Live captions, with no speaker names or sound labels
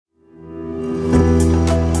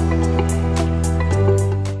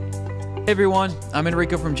Hey everyone, I'm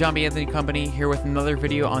Enrico from John B. Anthony Company here with another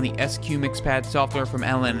video on the SQ Mixpad software from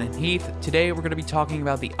Allen and Heath. Today we're going to be talking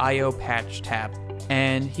about the I/O patch tab.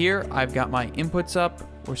 And here I've got my inputs up.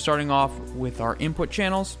 We're starting off with our input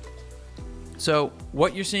channels. So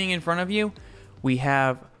what you're seeing in front of you, we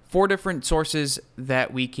have 4 different sources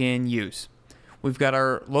that we can use. We've got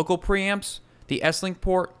our local preamps, the S-Link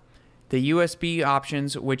port, the USB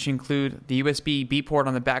options, which include the USB B port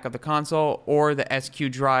on the back of the console or the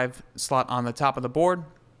SQ drive slot on the top of the board.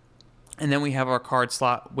 And then we have our card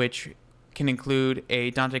slot, which can include a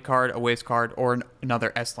Dante card, a Waves card, or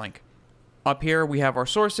another S-Link. Up here we have our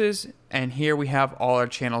sources, and here we have all our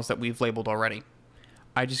channels that we've labeled already.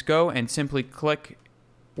 I just go and simply click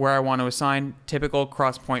where I want to assign, typical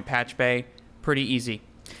cross-point patch bay, pretty easy.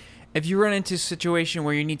 If you run into a situation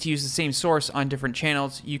where you need to use the same source on different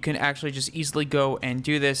channels, you can actually just easily go and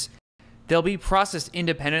do this. They'll be processed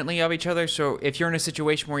independently of each other, so if you're in a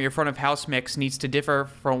situation where your front of house mix needs to differ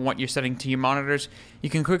from what you're setting to your monitors, you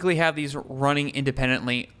can quickly have these running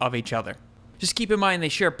independently of each other. Just keep in mind they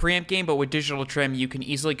share a preamp gain, but with digital trim you can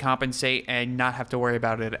easily compensate and not have to worry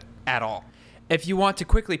about it at all. If you want to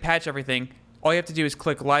quickly patch everything, all you have to do is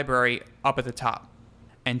click Library up at the top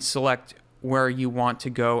and select where you want to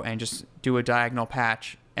go and just do a diagonal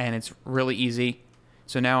patch, and it's really easy.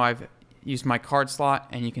 So now I've used my card slot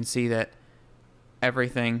and you can see that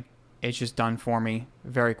everything is just done for me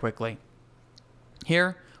very quickly.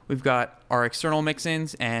 Here we've got our external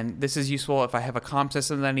mix-ins, and this is useful if I have a comm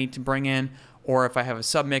system that I need to bring in, or if I have a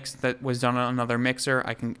submix that was done on another mixer,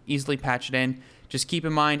 I can easily patch it in. Just keep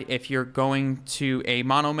in mind, if you're going to a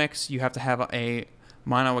mono mix, you have to have a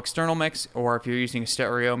mono external mix, or if you're using a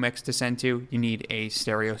stereo mix to send to, you need a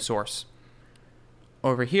stereo source.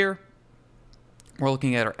 Over here, we're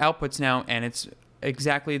looking at our outputs now, and it's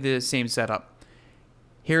exactly the same setup.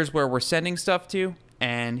 Here's where we're sending stuff to,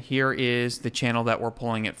 and here is the channel that we're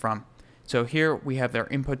pulling it from. So here we have their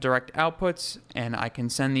input direct outputs, and I can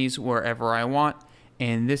send these wherever I want.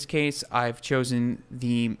 In this case, I've chosen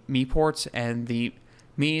the Me ports, and the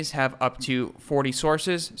Me's have up to 40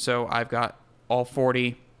 sources, so I've got all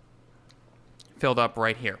 40 filled up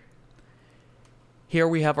right here. Here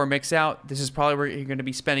we have our Mixout. This is probably where you're going to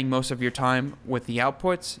be spending most of your time with the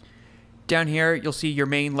outputs. Down here you'll see your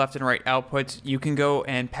main left and right outputs. You can go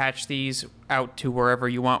and patch these out to wherever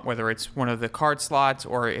you want, whether it's one of the card slots,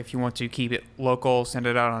 or if you want to keep it local, send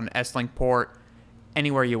it out on an S-Link port,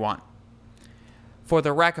 anywhere you want. For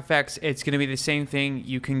the rack effects, it's going to be the same thing.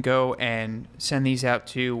 You can go and send these out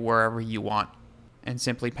to wherever you want and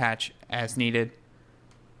simply patch as needed.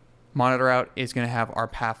 Monitor out is going to have our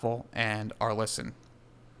pathful and our listen.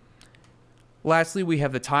 Lastly, we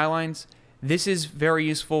have the Tielines. This is very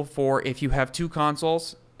useful for if you have 2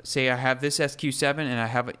 consoles. Say I have this SQ7 and I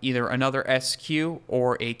have either another SQ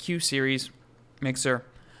or a Q series mixer.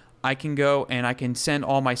 I can go and I can send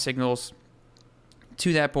all my signals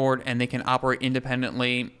to that board, and they can operate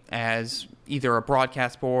independently as either a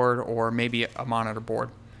broadcast board or maybe a monitor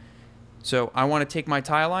board. So I want to take my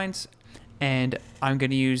Tielines, and I'm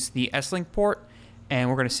going to use the S-Link port, and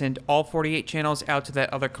we're going to send all 48 channels out to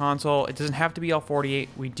that other console. It doesn't have to be all 48.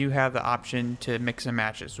 We do have the option to mix and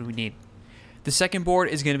match as we need. The second board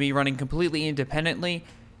is going to be running completely independently.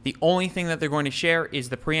 The only thing that they're going to share is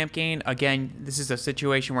the preamp gain. Again, this is a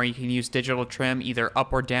situation where you can use digital trim either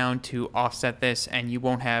up or down to offset this, and you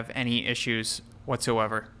won't have any issues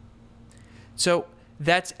whatsoever. So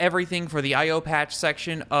that's everything for the I/O patch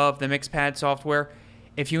section of the Mixpad software.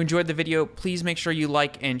 If you enjoyed the video, please make sure you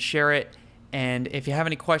like and share it. And if you have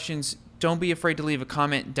any questions, don't be afraid to leave a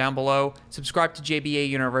comment down below. Subscribe to JBA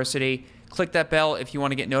University. Click that bell if you want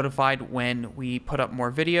to get notified when we put up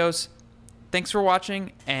more videos. Thanks for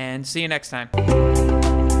watching, and see you next time.